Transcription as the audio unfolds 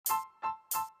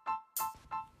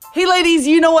Hey ladies,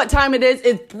 you know what time it is.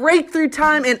 It's breakthrough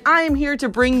time, and I am here to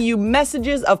bring you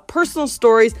messages of personal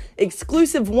stories,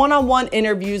 exclusive one-on-one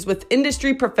interviews with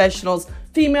industry professionals,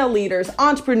 female leaders,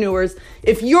 entrepreneurs.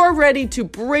 If you're ready to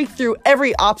break through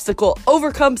every obstacle,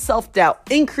 overcome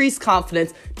self-doubt, increase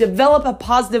confidence, develop a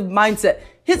positive mindset,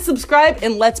 hit subscribe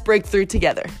and let's break through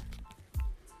together.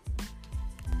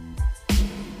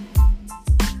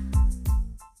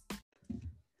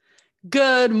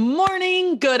 Good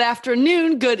morning, good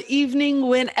afternoon, good evening,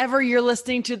 whenever you're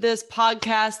listening to this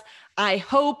podcast. I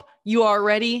hope you are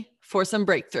ready for some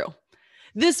breakthrough.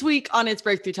 This week on It's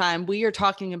Breakthrough Time, we are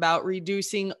talking about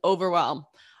reducing overwhelm.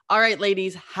 All right,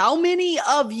 ladies, how many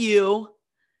of you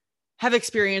have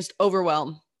experienced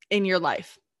overwhelm in your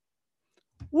life?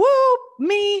 Woo,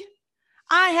 me.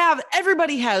 I have.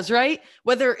 Everybody has, right?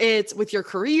 Whether it's with your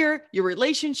career, your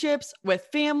relationships, with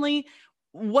family,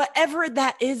 whatever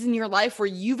that is in your life where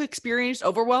you've experienced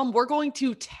overwhelm, we're going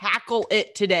to tackle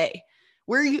it today.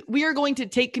 We are going to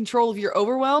take control of your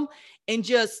overwhelm and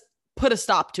just put a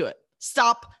stop to it.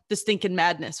 Stop the stinking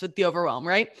madness with the overwhelm,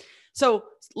 right? So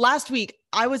last week,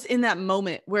 I was in that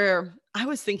moment where I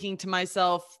was thinking to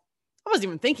myself, I wasn't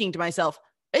even thinking to myself,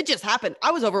 it just happened.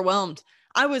 I was overwhelmed.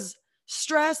 I was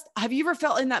stressed. Have you ever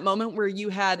felt in that moment where you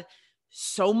had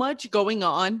so much going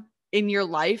on in your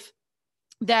life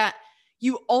that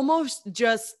you almost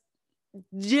just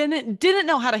didn't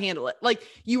know how to handle it? Like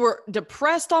you were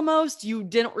depressed almost. You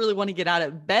didn't really want to get out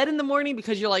of bed in the morning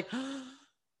because you're like,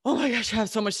 oh my gosh, I have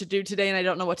so much to do today and I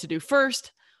don't know what to do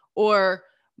first. Or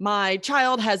my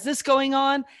child has this going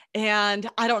on and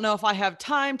I don't know if I have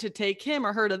time to take him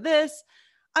or her to this.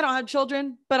 I don't have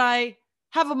children, but I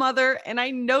have a mother and I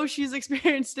know she's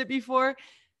experienced it before.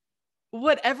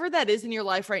 Whatever that is in your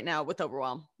life right now with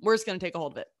overwhelm, we're just going to take a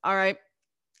hold of it. All right.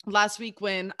 Last week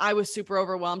when I was super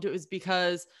overwhelmed, it was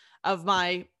because of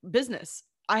my business.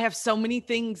 I have so many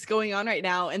things going on right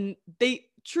now and they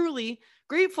truly,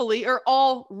 gratefully are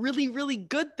all really, really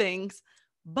good things,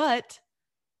 but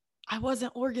I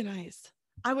wasn't organized.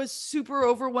 I was super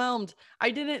overwhelmed.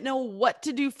 I didn't know what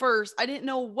to do first. I didn't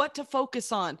know what to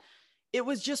focus on. It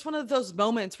was just one of those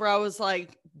moments where I was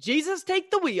like, Jesus, take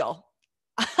the wheel.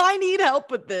 I need help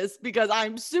with this because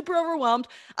I'm super overwhelmed.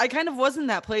 I kind of was in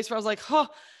that place where I was like,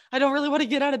 I don't really want to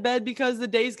get out of bed because the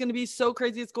day is going to be so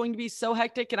crazy. It's going to be so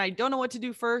hectic and I don't know what to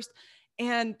do first.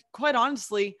 And quite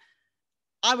honestly,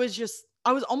 I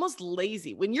was almost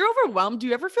lazy. When you're overwhelmed, do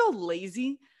you ever feel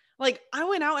lazy? Like I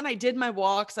went out and I did my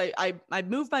walks. I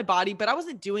moved my body, but I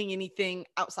wasn't doing anything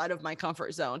outside of my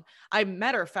comfort zone.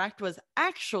 Matter of fact, was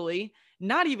actually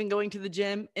not even going to the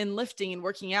gym and lifting and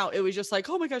working out. It was just like,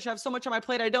 oh my gosh, I have so much on my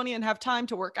plate. I don't even have time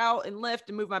to work out and lift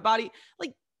and move my body.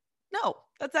 Like, no,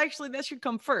 that should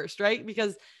come first, right?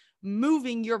 Because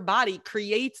moving your body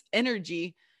creates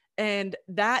energy and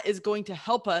that is going to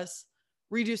help us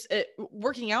reduce it.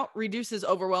 Working out reduces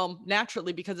overwhelm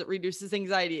naturally because it reduces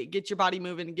anxiety. It gets your body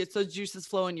moving, it gets those juices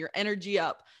flowing, your energy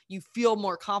up. You feel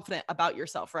more confident about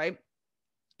yourself, right?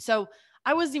 So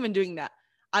I wasn't even doing that.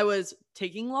 I was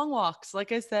taking long walks,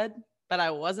 like I said, but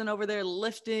I wasn't over there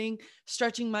lifting,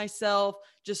 stretching myself,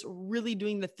 just really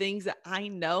doing the things that I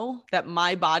know that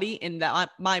my body and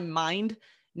that my mind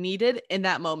needed in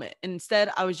that moment.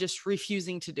 Instead, I was just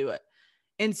refusing to do it.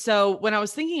 And so when I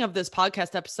was thinking of this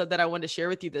podcast episode that I wanted to share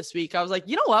with you this week, I was like,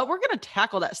 you know what? We're going to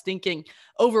tackle that stinking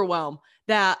overwhelm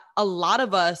that a lot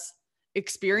of us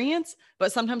experience,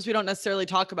 but sometimes we don't necessarily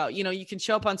talk about. You know, you can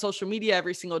show up on social media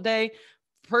every single day.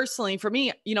 Personally, for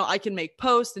me, you know, I can make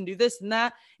posts and do this and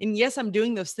that. And yes, I'm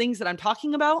doing those things that I'm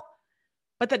talking about,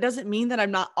 but that doesn't mean that I'm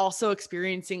not also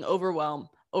experiencing overwhelm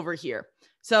over here.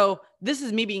 So this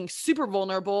is me being super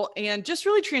vulnerable and just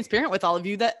really transparent with all of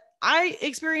you that I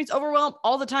experience overwhelm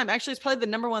all the time. Actually, it's probably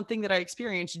the number one thing that I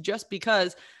experience just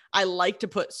because I like to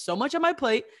put so much on my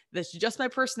plate. That's just my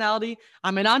personality.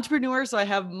 I'm an entrepreneur, so I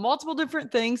have multiple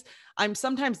different things. I'm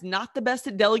sometimes not the best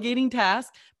at delegating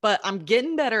tasks, but I'm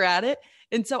getting better at it.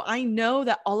 And so I know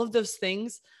that all of those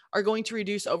things are going to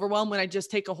reduce overwhelm when I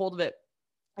just take a hold of it.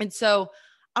 And so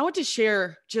I want to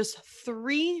share just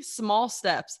 3 small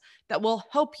steps that will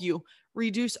help you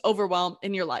reduce overwhelm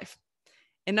in your life.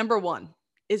 And number 1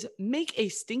 is make a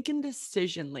stinking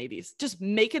decision, ladies. Just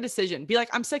make a decision. Be like,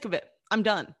 I'm sick of it. I'm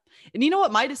done. And you know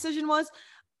what my decision was?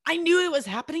 I knew it was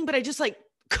happening, but I just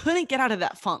couldn't get out of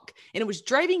that funk. And it was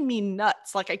driving me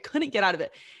nuts. Like I couldn't get out of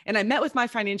it. And I met with my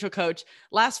financial coach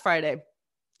last Friday.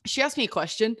 She asked me a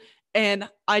question and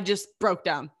I just broke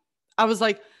down. I was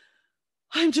like,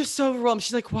 I'm just so overwhelmed.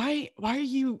 She's like, why are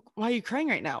you crying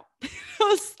right now? I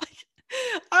was like,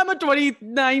 I'm a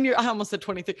 29 year, I almost said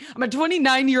 23. I'm a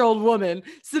 29-year-old woman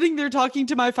sitting there talking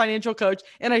to my financial coach,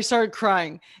 and I started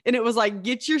crying. And it was like,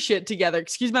 get your shit together.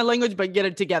 Excuse my language, but get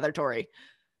it together, Tori.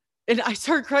 And I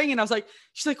started crying, and I was like,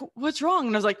 she's like, what's wrong?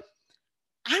 And I was like,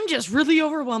 I'm just really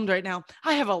overwhelmed right now.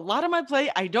 I have a lot on my plate.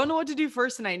 I don't know what to do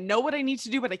first, and I know what I need to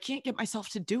do, but I can't get myself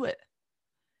to do it.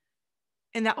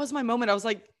 And that was my moment. I was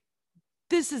like,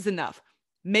 this is enough.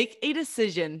 Make a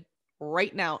decision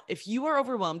right now. If you are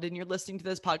overwhelmed and you're listening to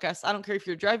this podcast, I don't care if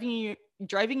you're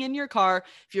driving in your car,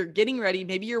 if you're getting ready,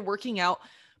 maybe you're working out,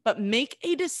 but make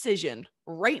a decision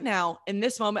right now in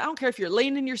this moment. I don't care if you're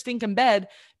laying in your stinking bed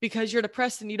because you're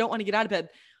depressed and you don't want to get out of bed.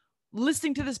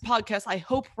 Listening to this podcast, I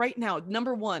hope right now,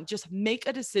 number one, just make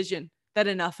a decision that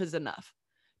enough is enough.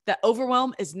 That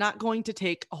overwhelm is not going to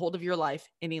take a hold of your life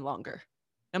any longer.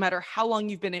 No matter how long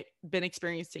you've been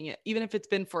experiencing it, even if it's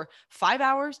been for 5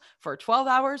 hours, for 12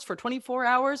 hours, for 24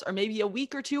 hours, or maybe a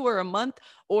week or two or a month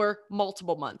or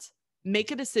multiple months, make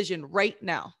a decision right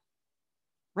now,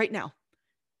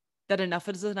 that enough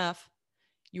is enough.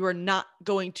 You are not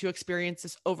going to experience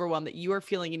this overwhelm that you are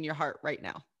feeling in your heart right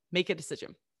now. Make a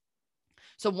decision.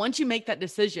 So once you make that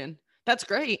decision, that's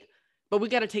great, but we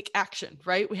got to take action,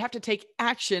 right? We have to take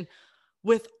action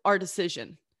with our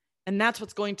decision. And that's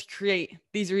what's going to create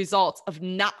these results of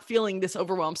not feeling this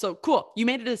overwhelmed. So cool. You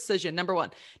made a decision. Number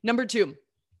one. Number two,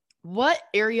 what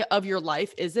area of your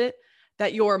life is it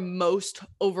that you're most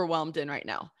overwhelmed in right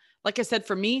now? Like I said,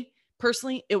 for me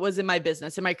personally, it was in my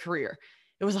business, in my career.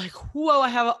 It was like, whoa, I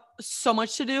have so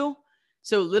much to do.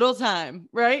 So little time,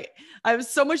 right? I have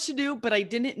so much to do, but I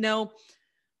didn't know.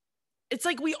 It's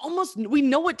like we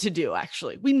know what to do,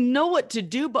 actually. We know what to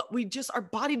do, but our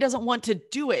body doesn't want to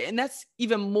do it. And that's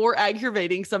even more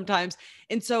aggravating sometimes.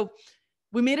 And so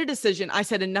we made a decision. I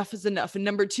said, enough is enough. And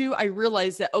number two, I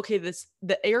realized that, okay,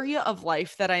 the area of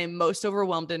life that I am most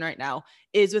overwhelmed in right now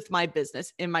is with my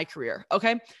business, in my career.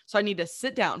 Okay. So I need to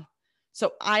sit down.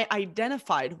 So I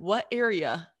identified what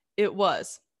area it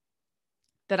was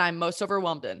that I'm most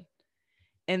overwhelmed in.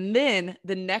 And then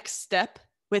the next step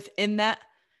within that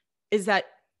is that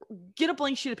get a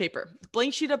blank sheet of paper,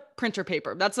 blank sheet of printer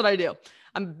paper. That's what I do.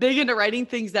 I'm big into writing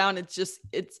things down.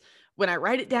 It's when I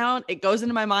write it down, it goes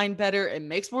into my mind better. It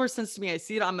makes more sense to me. I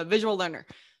see it. I'm a visual learner.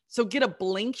 So get a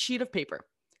blank sheet of paper,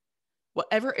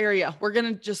 whatever area. We're going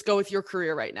to just go with your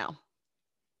career right now.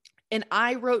 And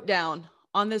I wrote down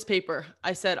on this paper,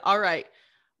 I said, all right,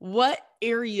 what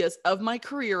areas of my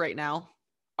career right now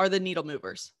are the needle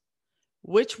movers?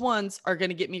 Which ones are going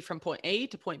to get me from point A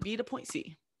to point B to point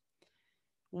C?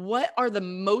 What are the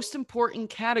most important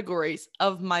categories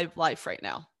of my life right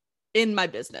now in my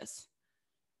business?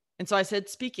 And so I said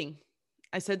speaking,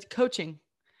 I said coaching.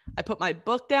 I put my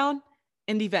book down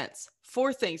and events.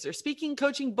 4 things. They're speaking,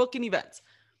 coaching, book, and events.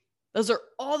 Those are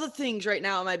all the things right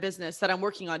now in my business that I'm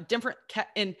working on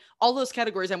in all those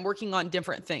categories. I'm working on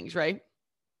different things, right?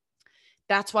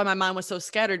 That's why my mind was so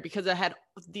scattered, because I had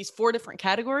these 4 different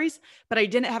categories, but I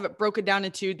didn't have it broken down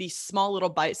into these small little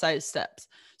bite-sized steps.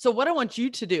 So what I want you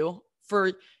to do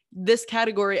for this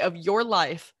category of your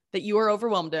life that you are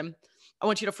overwhelmed in, I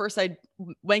want you to first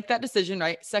make that decision,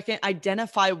 right? Second,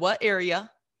 identify what area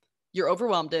you're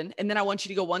overwhelmed in. And then I want you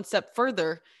to go one step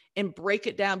further and break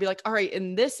it down. Be like, all right,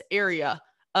 in this area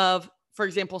of, for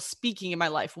example, speaking in my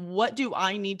life, what do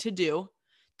I need to do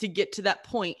to get to that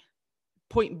point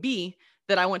B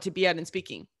that I want to be at in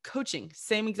speaking? Coaching,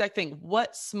 same exact thing.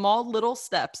 What small little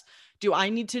steps do I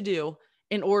need to do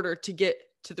in order to get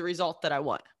to the result that I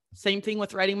want? Same thing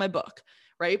with writing my book,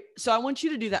 right? So I want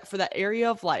you to do that for that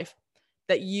area of life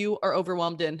that you are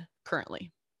overwhelmed in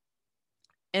currently.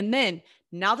 And then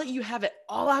now that you have it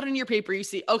all out on your paper, you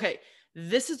see, okay,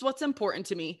 this is what's important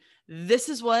to me. This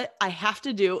is what I have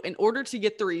to do in order to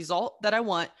get the result that I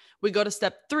want. We go to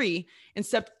step 3. And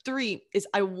step 3 is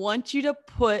I want you to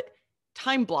put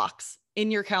time blocks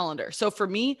in your calendar. So for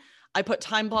me, I put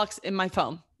time blocks in my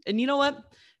phone. And you know what?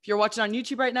 If you're watching on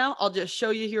YouTube right now, I'll just show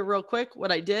you here real quick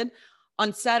what I did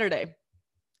on Saturday.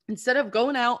 Instead of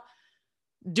going out,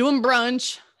 doing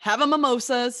brunch, having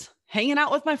mimosas, hanging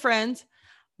out with my friends,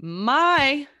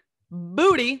 my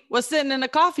booty was sitting in a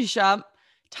coffee shop,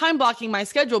 time blocking my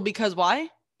schedule. Because why?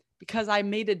 Because I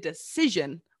made a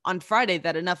decision on Friday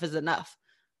that enough is enough.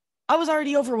 I was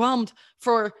already overwhelmed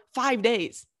for 5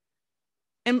 days.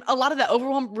 And a lot of that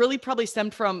overwhelm really probably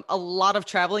stemmed from a lot of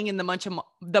traveling in the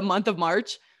month of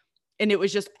March. And it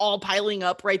was just all piling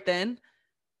up right then.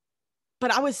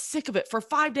 But I was sick of it. For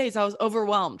 5 days, I was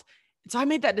overwhelmed. And so I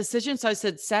made that decision. So I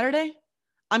said, Saturday,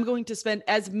 I'm going to spend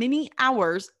as many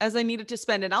hours as I needed to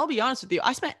spend. And I'll be honest with you,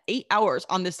 I spent 8 hours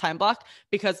on this time block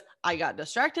because I got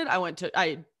distracted.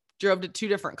 I drove to 2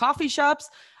 different coffee shops.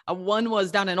 One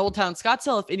was down in Old Town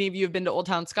Scottsdale. If any of you have been to Old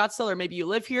Town Scottsdale, or maybe you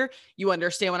live here, you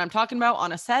understand what I'm talking about.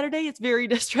 On a Saturday, it's very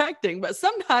distracting, but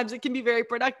sometimes it can be very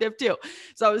productive too.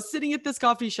 So I was sitting at this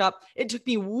coffee shop. It took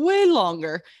me way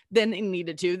longer than it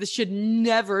needed to. This should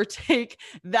never take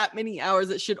that many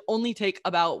hours. It should only take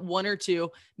about 1 or 2,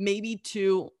 maybe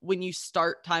 2 when you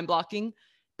start time blocking.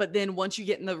 But then once you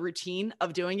get in the routine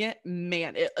of doing it,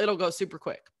 man, it'll go super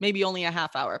quick, maybe only a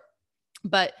half hour.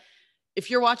 But if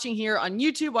you're watching here on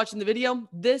YouTube, watching the video,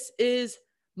 this is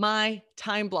my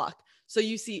time block. So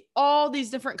you see all these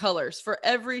different colors for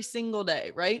every single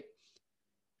day, right?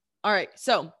 All right.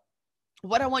 So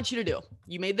what I want you to do,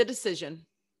 you made the decision.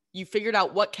 You figured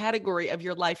out what category of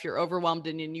your life you're overwhelmed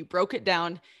in, and you broke it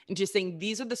down into saying,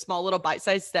 these are the small little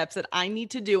bite-sized steps that I need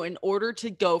to do in order to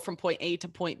go from point A to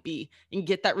point B and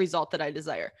get that result that I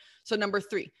desire. So number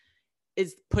 3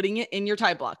 is putting it in your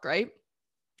time block, right?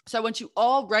 So I want you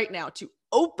all right now to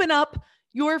open up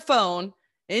your phone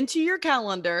into your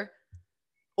calendar,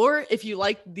 or if you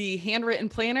like the handwritten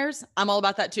planners, I'm all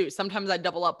about that too. Sometimes I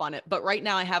double up on it, but right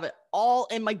now I have it all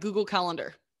in my Google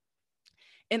Calendar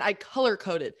and I color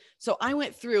coded. So I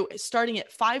went through starting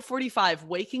at 5:45,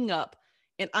 waking up,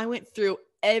 and I went through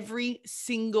every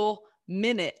single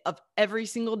minute of every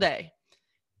single day.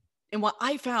 And what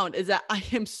I found is that I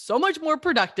am so much more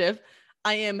productive.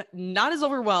 I am not as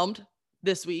overwhelmed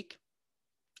this week.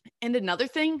 And another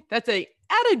thing that's a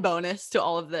added bonus to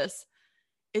all of this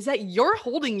is that you're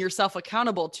holding yourself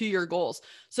accountable to your goals.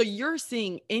 So you're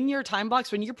seeing in your time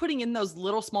blocks, when you're putting in those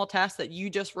little small tasks that you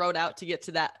just wrote out to get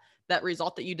to that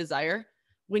result that you desire,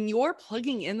 when you're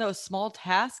plugging in those small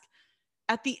tasks,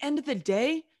 at the end of the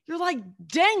day, you're like,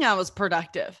 dang, I was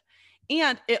productive.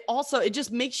 And it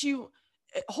just makes you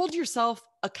hold yourself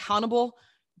accountable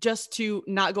just to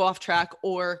not go off track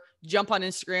or jump on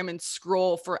Instagram and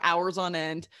scroll for hours on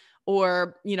end,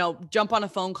 or, jump on a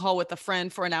phone call with a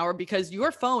friend for an hour because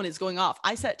your phone is going off.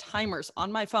 I set timers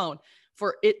on my phone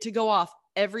for it to go off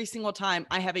every single time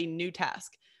I have a new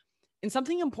task. And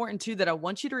something important too that I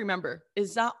want you to remember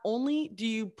is not only do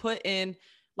you put in,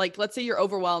 like, let's say you're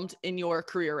overwhelmed in your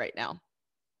career right now,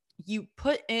 you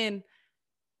put in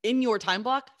your time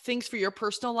block things for your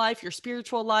personal life, your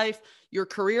spiritual life, your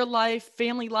career life,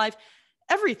 family life,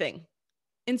 everything.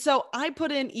 And so I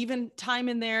put in even time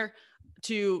in there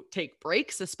to take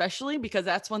breaks, especially because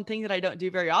that's one thing that I don't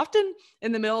do very often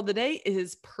in the middle of the day,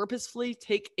 is purposefully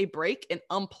take a break and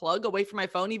unplug away from my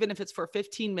phone, even if it's for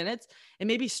 15 minutes, and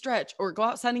maybe stretch or go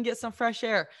outside and get some fresh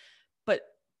air. But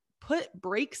put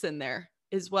breaks in there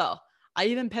as well. I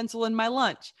even pencil in my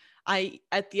lunch.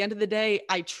 At the end of the day,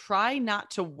 I try not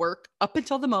to work up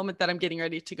until the moment that I'm getting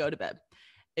ready to go to bed.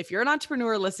 If you're an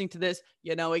entrepreneur listening to this,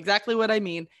 you know exactly what I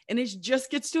mean. And it just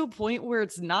gets to a point where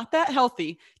it's not that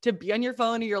healthy to be on your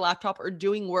phone or your laptop or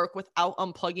doing work without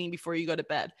unplugging before you go to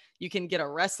bed. You can get a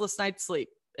restless night's sleep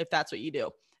if that's what you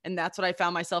do. And that's what I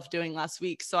found myself doing last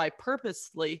week. So I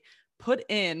purposely put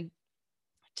in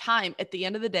time at the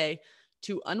end of the day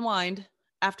to unwind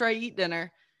after I eat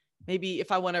dinner. Maybe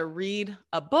if I want to read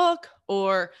a book,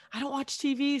 or I don't watch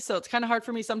TV. So it's kind of hard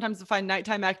for me sometimes to find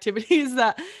nighttime activities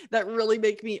that really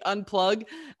make me unplug.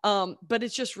 But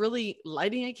it's just really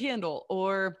lighting a candle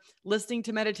or listening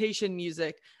to meditation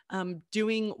music,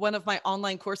 doing one of my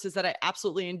online courses that I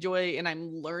absolutely enjoy and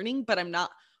I'm learning, but I'm not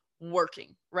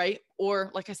working, right? Or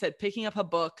like I said, picking up a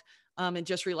book and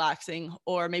just relaxing.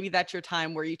 Or maybe that's your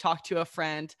time where you talk to a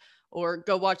friend or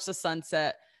go watch the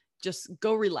sunset. Just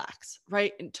go relax,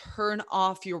 right? And turn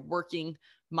off your working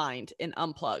mind and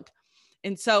unplug.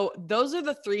 And so those are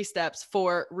the 3 steps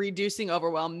for reducing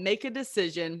overwhelm. Make a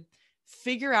decision,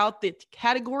 figure out the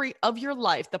category of your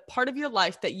life, the part of your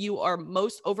life that you are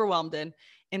most overwhelmed in,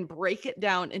 and break it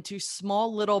down into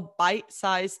small little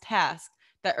bite-sized tasks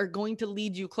that are going to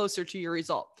lead you closer to your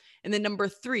result. And then number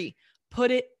 3, put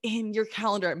it in your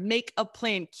calendar. Make a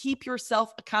plan. Keep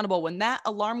yourself accountable. When that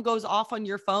alarm goes off on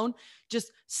your phone,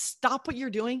 just stop what you're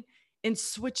doing and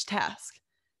switch tasks.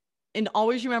 And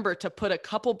always remember to put a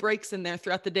couple breaks in there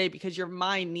throughout the day, because your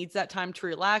mind needs that time to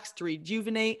relax, to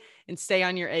rejuvenate, and stay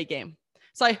on your A game.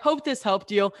 So I hope this helped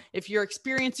you. If you're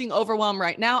experiencing overwhelm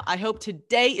right now, I hope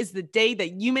today is the day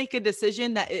that you make a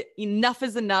decision that enough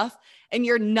is enough, and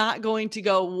you're not going to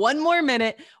go one more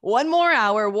minute, one more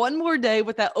hour, one more day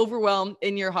with that overwhelm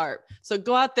in your heart. So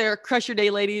go out there, crush your day,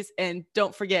 ladies, and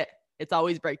don't forget, it's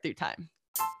always breakthrough time.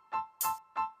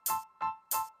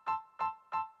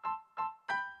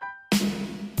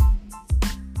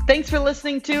 Thanks for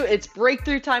listening to It's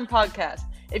Breakthrough Time podcast.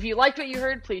 If you liked what you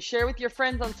heard, please share with your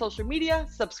friends on social media,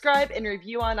 subscribe, and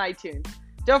review on iTunes.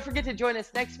 Don't forget to join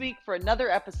us next week for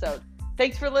another episode.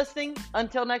 Thanks for listening.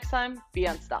 Until next time, be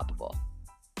unstoppable.